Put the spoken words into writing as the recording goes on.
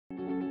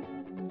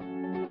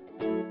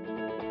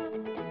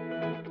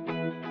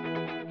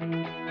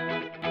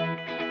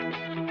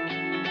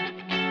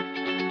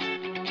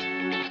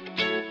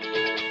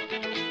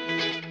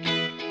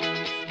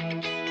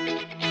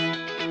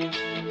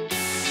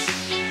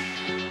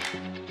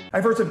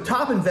I've heard some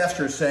top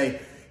investors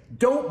say,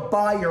 don't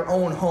buy your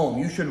own home.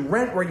 You should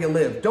rent where you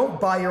live.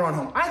 Don't buy your own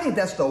home. I think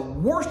that's the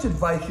worst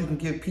advice you can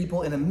give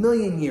people in a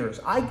million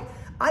years. I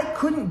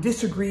couldn't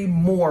disagree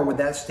more with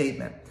that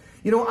statement.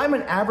 You know, I'm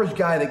an average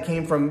guy that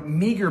came from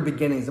meager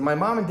beginnings, and my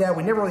mom and dad,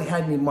 we never really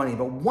had any money.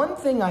 But one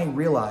thing I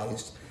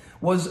realized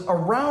was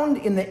around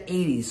in the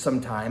 80s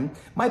sometime,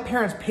 my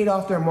parents paid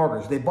off their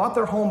mortgage. They bought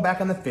their home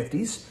back in the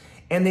 50s,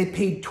 and they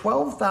paid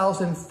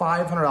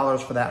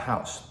 $12,500 for that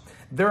house.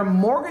 Their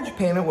mortgage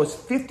payment was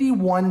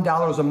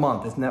 $51 a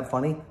month. Isn't that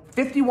funny?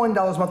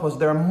 $51 a month was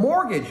their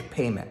mortgage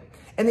payment,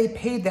 and they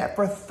paid that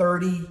for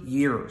 30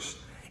 years.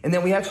 And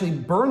then we actually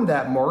burned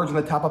that mortgage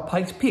on the top of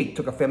Pikes Peak.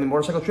 Took a family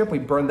motorcycle trip. We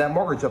burned that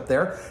mortgage up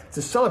there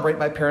to celebrate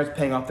my parents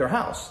paying off their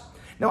house.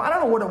 Now, I don't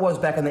know what it was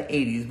back in the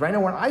 80s, but I know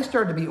when I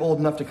started to be old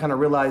enough to kind of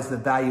realize the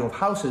value of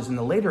houses in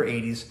the later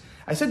 80s,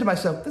 I said to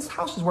myself, this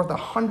house is worth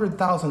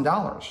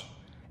 $100,000.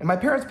 And my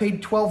parents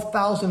paid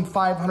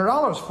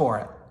 $12,500 for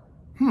it.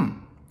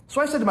 So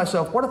I said to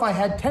myself, what if I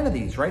had 10 of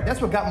these, right? That's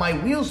what got my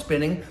wheels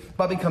spinning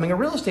about becoming a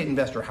real estate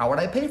investor. How would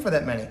I pay for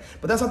that many?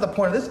 But that's not the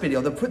point of this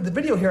video. The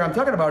video here I'm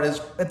talking about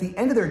is at the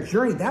end of their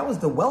journey, that was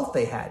the wealth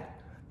they had.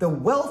 The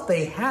wealth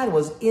they had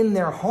was in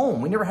their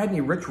home. We never had any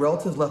rich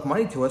relatives left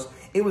money to us.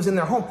 It was in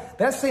their home.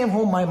 That same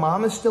home my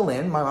mom is still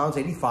in. My mom's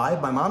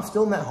 85. My mom's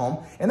still in that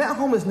home. And that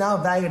home is now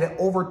valued at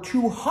over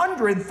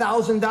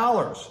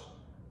 $200,000.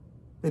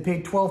 They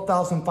paid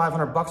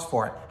 $12,500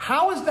 for it.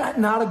 How is that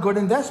not a good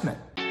investment?